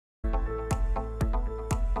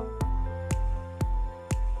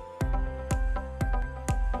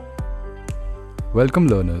Welcome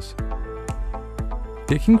learners.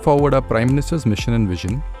 Taking forward our Prime Minister's mission and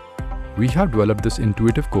vision, we have developed this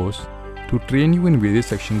intuitive course to train you in various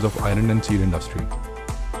sections of iron and steel industry.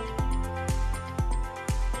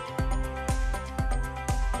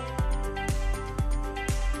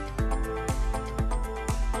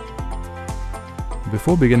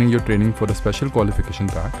 Before beginning your training for the special qualification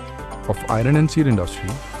pack of iron and steel industry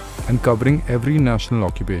and covering every national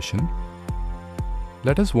occupation,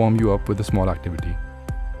 let us warm you up with a small activity.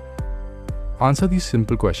 Answer these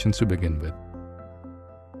simple questions to begin with.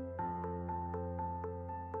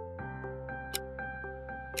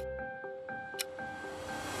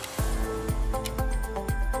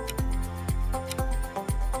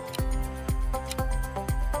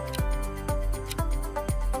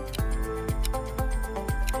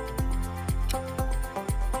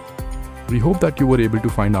 We hope that you were able to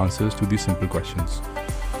find answers to these simple questions.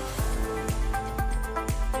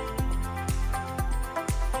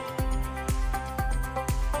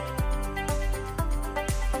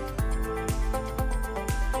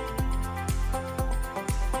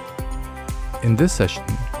 In this session,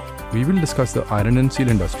 we will discuss the iron and steel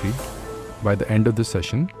industry. By the end of this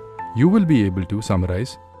session, you will be able to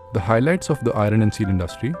summarize the highlights of the iron and steel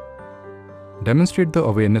industry, demonstrate the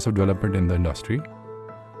awareness of development in the industry,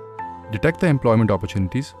 detect the employment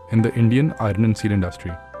opportunities in the Indian iron and steel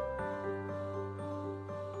industry.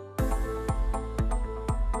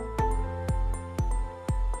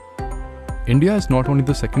 India is not only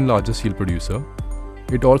the second largest steel producer,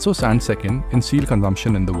 it also stands second in steel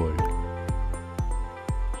consumption in the world.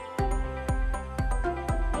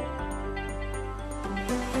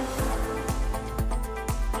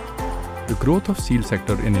 The growth of steel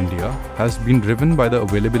sector in India has been driven by the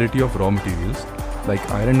availability of raw materials like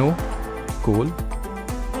iron ore, coal,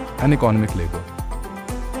 and economic labor.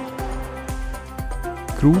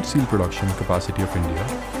 Crude steel production capacity of India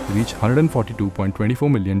reached 142.24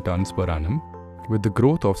 million tons per annum with the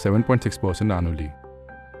growth of 7.6% annually.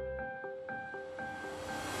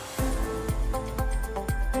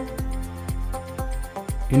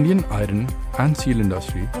 Indian iron and steel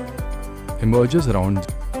industry emerges around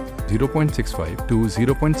 0.65 to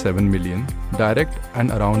 0.7 million direct and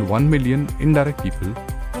around 1 million indirect people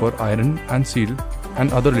for iron and steel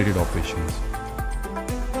and other related operations.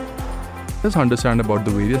 Let us understand about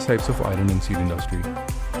the various types of iron and steel industry.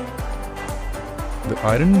 The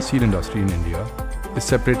iron and steel industry in India is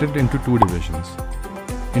separated into two divisions: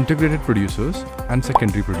 integrated producers and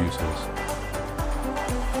secondary producers.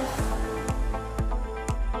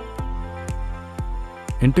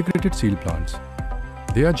 Integrated steel plants.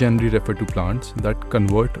 They are generally referred to plants that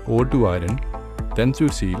convert ore to iron, then to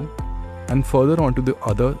steel, and further on to the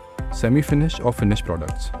other semi-finished or finished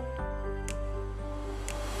products.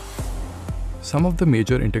 Some of the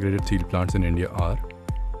major integrated steel plants in India are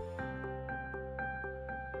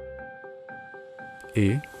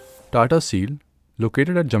A. Tata Steel,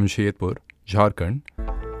 located at Jamshedpur, Jharkhand,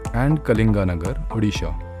 and Kalinganagar,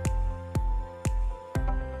 Odisha.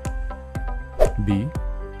 B.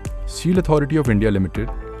 Steel Authority of India Limited,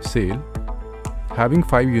 SAIL, having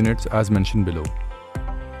 5 units as mentioned below.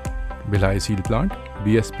 Bhilai Steel Plant,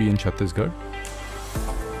 BSP in Chhattisgarh.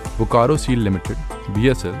 Bokaro Steel Limited,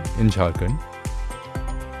 BSL in Jharkhand.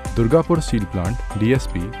 Durgapur Steel Plant,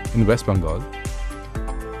 DSP in West Bengal.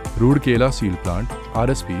 Roorkela Steel Plant,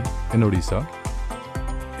 RSP in Odisha.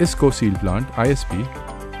 IISSSC Steel Plant,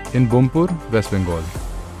 ISP in Bumpur, West Bengal.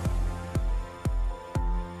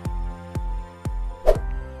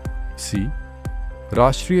 C.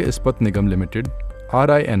 Rashtriya Ispat Nigam Limited,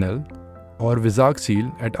 RINL, or Vizag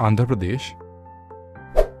Steel at Andhra Pradesh.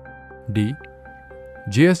 D.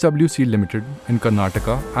 JSW Steel Limited in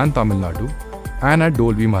Karnataka and Tamil Nadu and at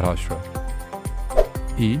Dolvi, Maharashtra.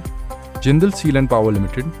 E. Jindal Steel and Power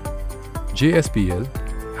Limited, JSPL,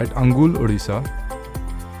 at Angul, Odisha,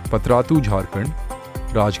 Patratu, Jharkhand,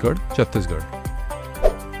 Rajgarh, Chhattisgarh.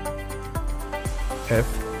 F.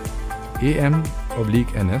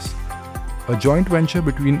 AM/NS, a joint venture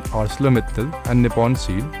between ArcelorMittal and Nippon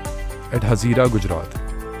Steel at Hazira, Gujarat.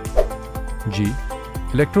 G.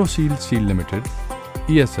 Electro Steel Limited,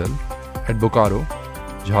 ESL, at Bokaro,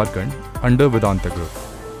 Jharkhand, under Vedanta Group.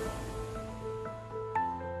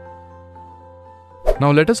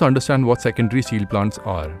 Now let us understand what secondary steel plants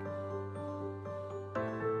are.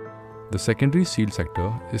 The secondary steel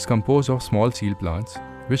sector is composed of small steel plants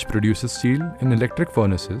which produces steel in electric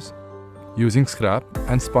furnaces using scrap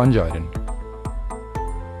and sponge iron.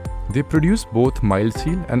 They produce both mild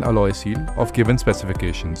steel and alloy steel of given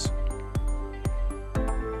specifications.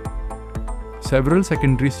 Several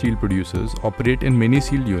secondary steel producers operate in many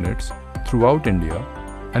steel units throughout India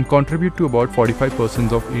and contribute to about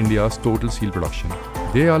 45% of India's total steel production.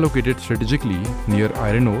 They are located strategically near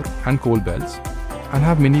iron ore and coal belts and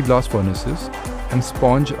have mini blast furnaces and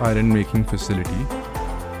sponge iron making facility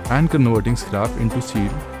and converting scrap into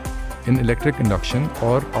steel in electric induction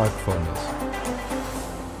or arc furnace.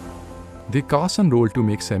 They cast and roll to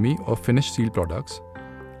make semi or finished steel products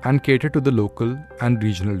and cater to the local and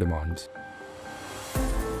regional demands.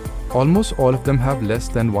 Almost all of them have less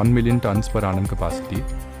than 1 million tons per annum capacity.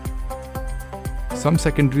 Some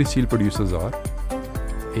secondary steel producers are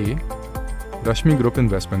A. Rashmi Group in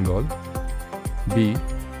West Bengal, B.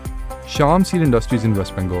 Sham Steel Industries in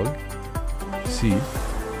West Bengal, C.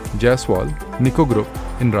 Jaiswal Nico Group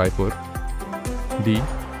in Raipur, D.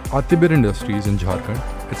 Atibir Industries in Jharkhand,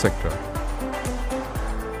 etc.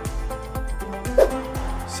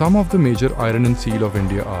 Some of the major iron and steel of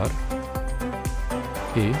India are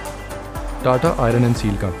A. Tata Iron and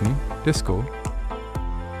Steel Company, TISCO.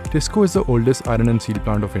 TISCO is the oldest iron and steel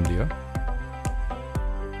plant of India.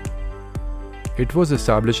 It was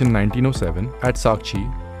established in 1907 at Sakchi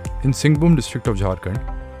in Singhbhum district of Jharkhand.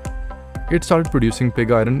 It started producing pig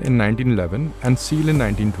iron in 1911 and steel in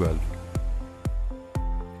 1912.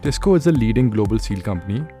 TISCO is the leading global steel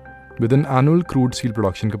company with an annual crude steel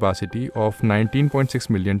production capacity of 19.6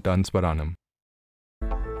 million tons per annum.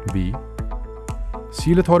 B.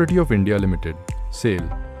 Steel Authority of India Limited, SAIL.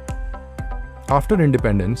 After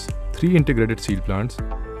independence, 3 integrated steel plants,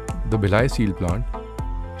 the Bhilai Steel Plant,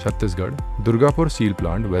 Chhattisgarh, Durgapur Steel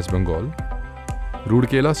Plant, West Bengal,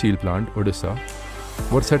 Rourkela Steel Plant, Odisha,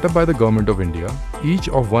 were set up by the Government of India, each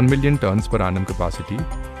of 1 million tons per annum capacity,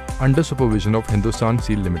 under supervision of Hindustan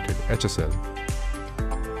Steel Limited, HSL.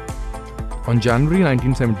 On January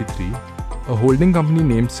 1973, a holding company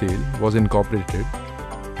named SAIL was incorporated,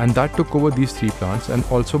 and that took over these 3 plants and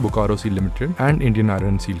also Bokaro Steel Limited and Indian Iron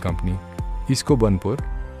and Steel Company, IISSSC Burnpur,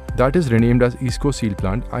 that is renamed as IISSCO Steel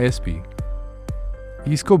Plant, ISP.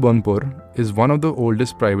 IISSCO Burnpur is one of the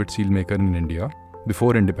oldest private steelmaker in India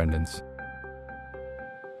before independence.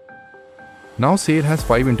 Now SAIL has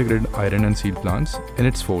 5 integrated iron and steel plants in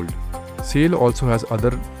its fold. SAIL also has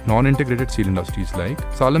other non-integrated steel industries like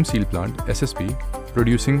Salem Steel Plant, SSP,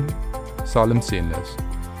 producing Salem Stainless,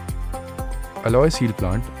 Alloy Steel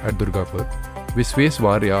Plant at Durgapur,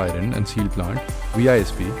 Visvesvaraya Iron and Steel Plant,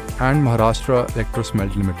 VISP, and Maharashtra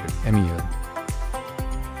Electrosmelt Limited, MEL.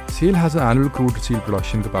 SAIL has an annual crude steel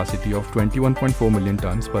production capacity of 21.4 million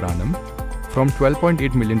tons per annum from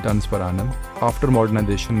 12.8 million tons per annum after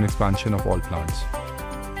modernization and expansion of all plants.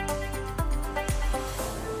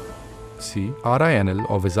 C. RINL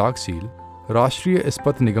or Vizag Steel, Rashtriya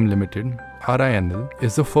Ispat Nigam Limited, RINL,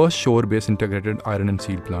 is the first shore-based integrated iron and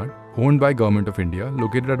steel plant owned by Government of India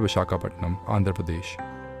located at Visakhapatnam, Andhra Pradesh.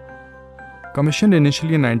 Commissioned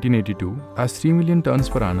initially in 1982 as 3 million tons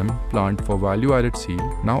per annum plant for value-added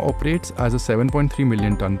steel, now operates as a 7.3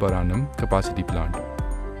 million ton per annum capacity plant.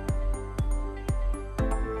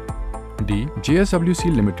 D. JSW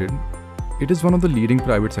Steel Limited. It is one of the leading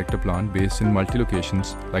private sector plant based in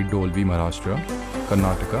multi-locations like Dolvi, Maharashtra,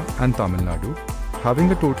 Karnataka and Tamil Nadu,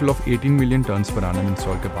 having a total of 18 million tons per annum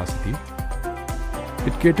installed capacity.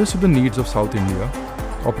 It caters to the needs of South India,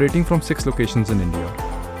 operating from 6 locations in India.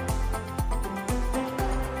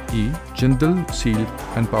 E. Jindal Steel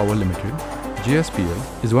and Power Limited,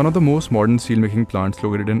 JSPL, is one of the most modern steelmaking plants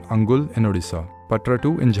located in Angul in Odisha,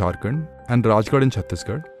 Patratu in Jharkhand and Rajgarh in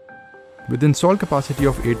Chhattisgarh, with installed capacity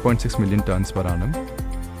of 8.6 million tons per annum,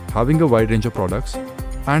 having a wide range of products,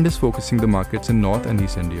 and is focusing the markets in North and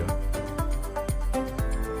East India.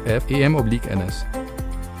 F. AM/NS.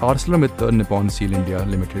 ArcelorMittal Nippon Steel India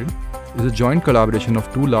Limited is a joint collaboration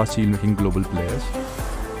of 2 large steelmaking global players,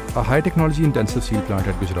 a high technology intensive steel plant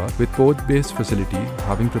at Gujarat with port-based facility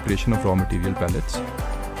having preparation of raw material pellets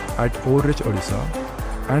at Ore-rich Odisha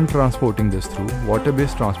and transporting this through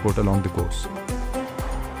water-based transport along the coast.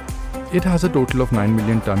 It has a total of 9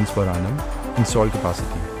 million tons per annum installed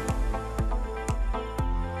capacity.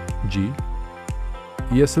 G.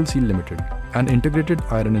 ESL Steel Limited, an integrated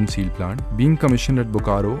iron and steel plant being commissioned at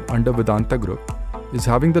Bokaro under Vedanta Group, is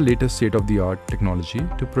having the latest state-of-the-art technology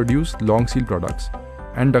to produce long steel products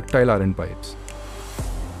and ductile iron pipes.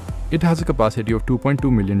 It has a capacity of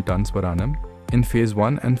 2.2 million tons per annum in Phase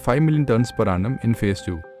 1 and 5 million tons per annum in Phase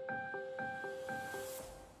 2.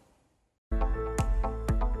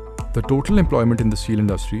 The total employment in the steel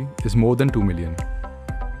industry is more than 2 million.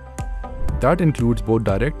 That includes both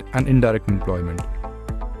direct and indirect employment.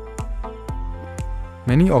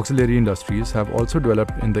 Many auxiliary industries have also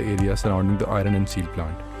developed in the area surrounding the iron and steel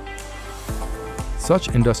plant. Such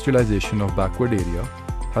industrialization of backward area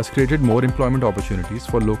has created more employment opportunities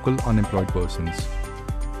for local unemployed persons.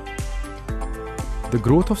 The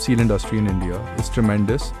growth of steel industry in India is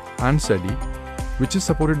tremendous and steady, which is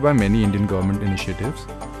supported by many Indian government initiatives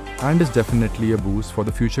and is definitely a boost for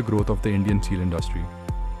the future growth of the Indian steel industry.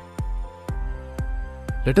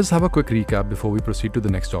 Let us have a quick recap before we proceed to the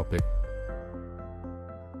next topic.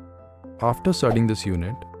 After studying this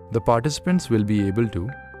unit, the participants will be able to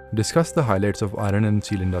discuss the highlights of iron and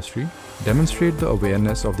steel industry, demonstrate the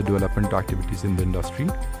awareness of the development activities in the industry,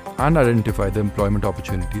 and identify the employment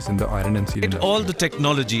opportunities in the iron and steel industry. All the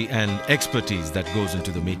technology and expertise that goes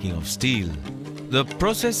into the making of steel. The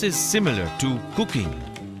process is similar to cooking.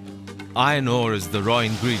 Iron ore is the raw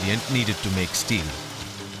ingredient needed to make steel.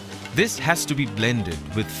 This has to be blended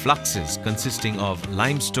with fluxes consisting of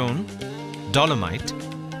limestone, dolomite,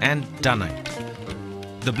 and dunite.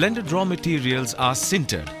 The blended raw materials are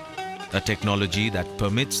sintered, a technology that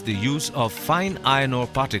permits the use of fine iron ore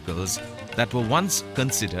particles that were once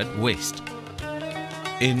considered waste.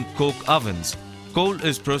 In coke ovens, coal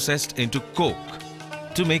is processed into coke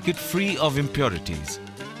to make it free of impurities.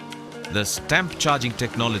 The stamp charging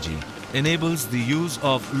technology enables the use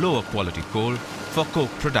of lower quality coal for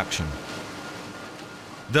coke production.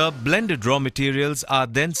 The blended raw materials are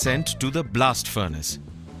then sent to the blast furnace.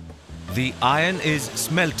 The iron is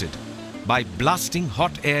smelted by blasting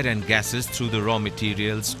hot air and gases through the raw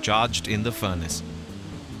materials charged in the furnace.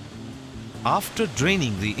 After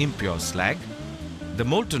draining the impure slag, the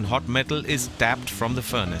molten hot metal is tapped from the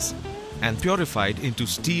furnace and purified into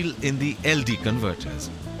steel in the LD converters.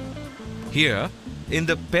 Here, in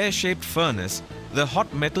the pear-shaped furnace, the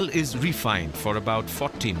hot metal is refined for about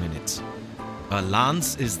 40 minutes. A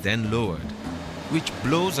lance is then lowered, which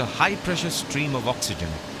blows a high-pressure stream of oxygen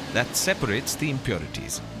that separates the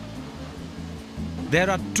impurities. There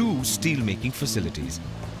are two steel-making facilities,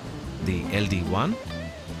 the LD1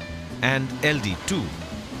 and LD2.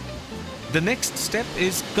 The next step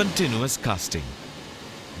is continuous casting.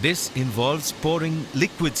 This involves pouring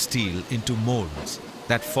liquid steel into molds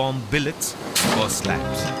that form billets or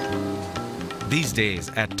slabs. These days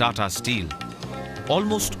at Tata Steel,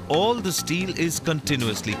 almost all the steel is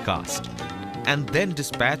continuously cast and then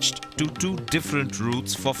dispatched to two different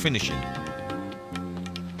routes for finishing.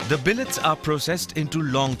 The billets are processed into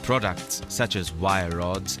long products such as wire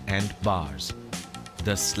rods and bars.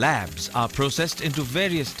 The slabs are processed into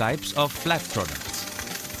various types of flat products.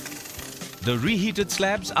 The reheated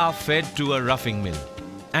slabs are fed to a roughing mill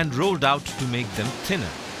and rolled out to make them thinner.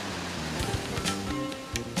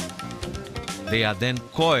 They are then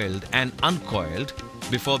coiled and uncoiled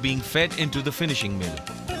before being fed into the finishing mill.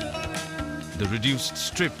 The reduced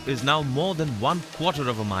strip is now more than 1/4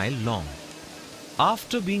 of a mile long.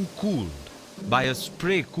 After being cooled by a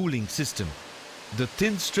spray cooling system, the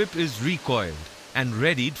thin strip is recoiled and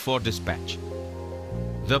readied for dispatch.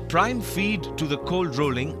 The prime feed to the cold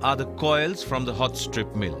rolling are the coils from the hot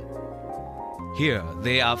strip mill. Here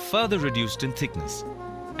they are further reduced in thickness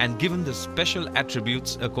and given the special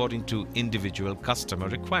attributes according to individual customer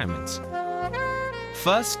requirements.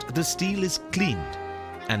 First, the steel is cleaned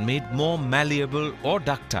and made more malleable or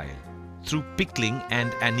ductile through pickling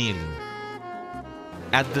and annealing.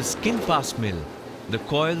 At the skin pass mill, the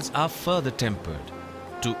coils are further tempered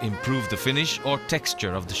to improve the finish or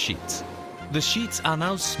texture of the sheets. The sheets are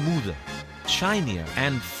now smoother, shinier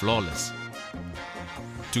and flawless.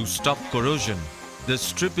 To stop corrosion, the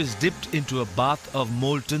strip is dipped into a bath of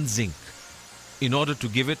molten zinc in order to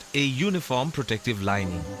give it a uniform protective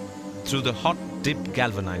lining through the hot dip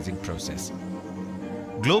galvanizing process.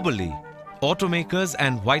 Globally, automakers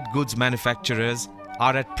and white goods manufacturers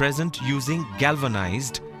are at present using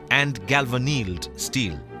galvanized and galvannealed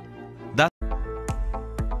steel.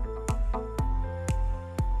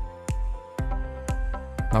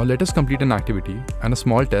 Now let us complete an activity and a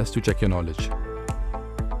small test to check your knowledge.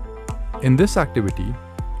 In this activity,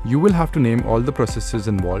 you will have to name all the processes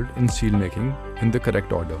involved in steel making in the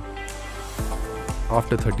correct order.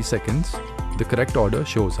 After 30 seconds, the correct order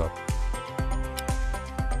shows up.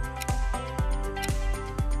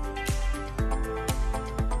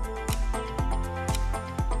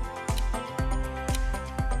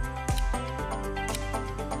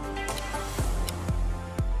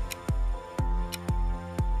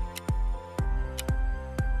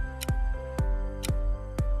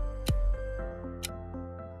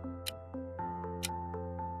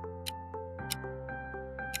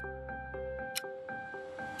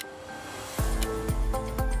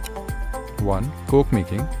 (1) Coke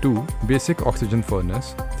making, 2. Basic oxygen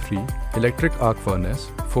furnace, 3. Electric arc furnace,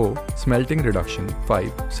 4. Smelting reduction,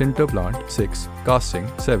 5. Sinter plant, 6. Casting,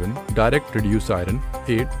 7. Direct reduced iron,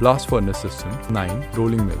 8. Blast furnace system, 9.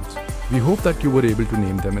 Rolling mills. We hope that you were able to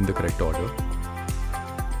name them in the correct order.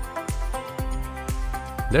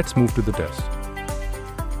 Let's move to the test.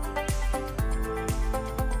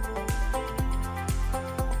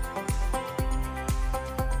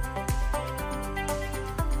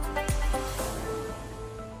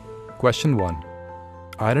 Question 1.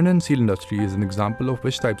 Iron and steel industry is an example of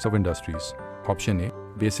which types of industries? Option A,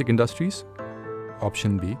 basic industries.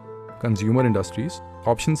 Option B, consumer industries.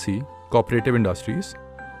 Option C, cooperative industries.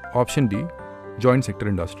 Option D, joint sector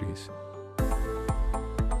industries.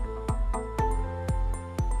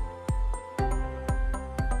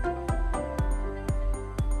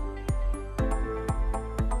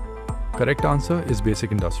 Correct answer is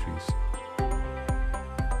basic industries.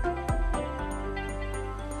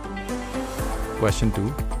 Question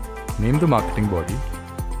 2. Name the marketing body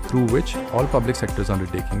through which all public sectors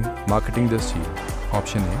undertaking marketing their steel.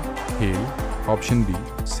 Option A, HALE. Option B,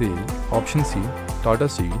 SAIL. Option C, Tata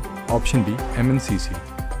Steel. Option D, MNCC.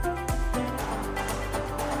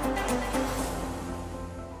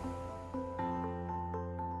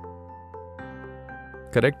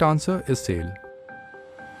 Correct answer is SAIL.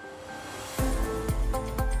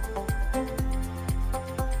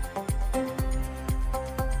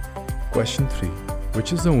 Question 3.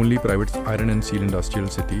 Which is the only private iron and steel industrial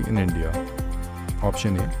city in India?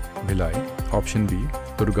 Option A, Bhilai. Option B,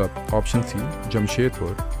 Durgat. Option C,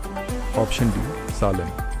 Jamshedpur. Option D,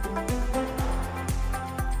 Salem.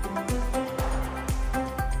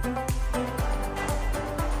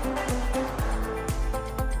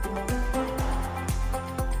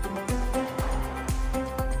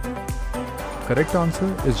 Correct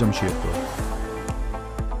answer is Jamshedpur.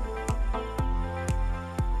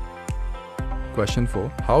 Question 4.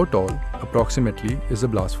 How tall approximately is a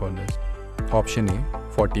blast furnace? Option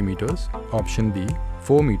A, 40 meters. Option B,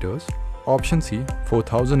 4 meters. Option C,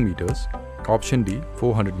 4,000 meters. Option D,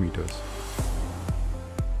 400 meters.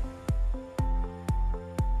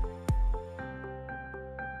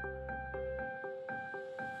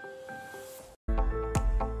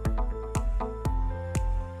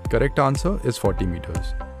 Correct answer is 40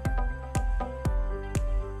 meters.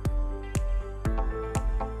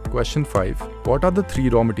 Question 5. What are the 3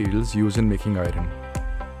 raw materials used in making iron?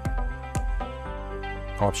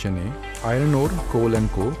 Option A, iron ore, coal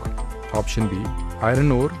and coke. Option B,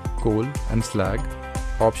 iron ore, coal and slag.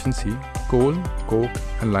 Option C, coal, coke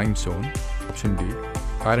and limestone. Option D,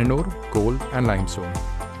 iron ore, coal and limestone.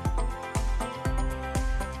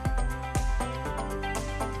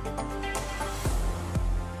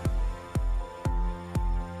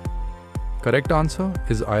 Correct answer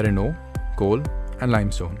is iron ore, coal and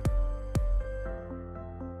limestone.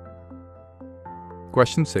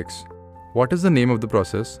 Question 6. What is the name of the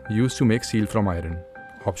process used to make steel from iron?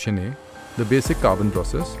 Option A, the basic carbon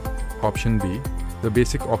process. Option B, the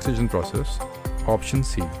basic oxygen process. Option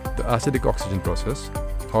C, the acidic oxygen process.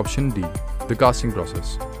 Option D, the casting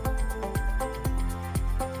process.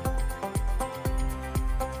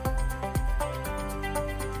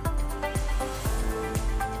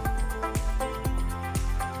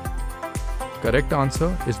 Correct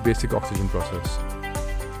answer is basic oxygen process.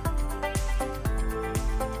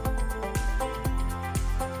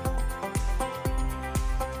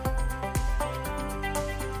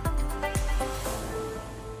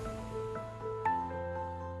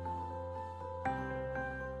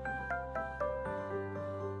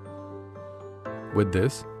 With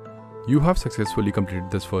this, you have successfully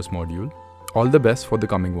completed this first module. All the best for the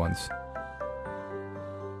coming ones.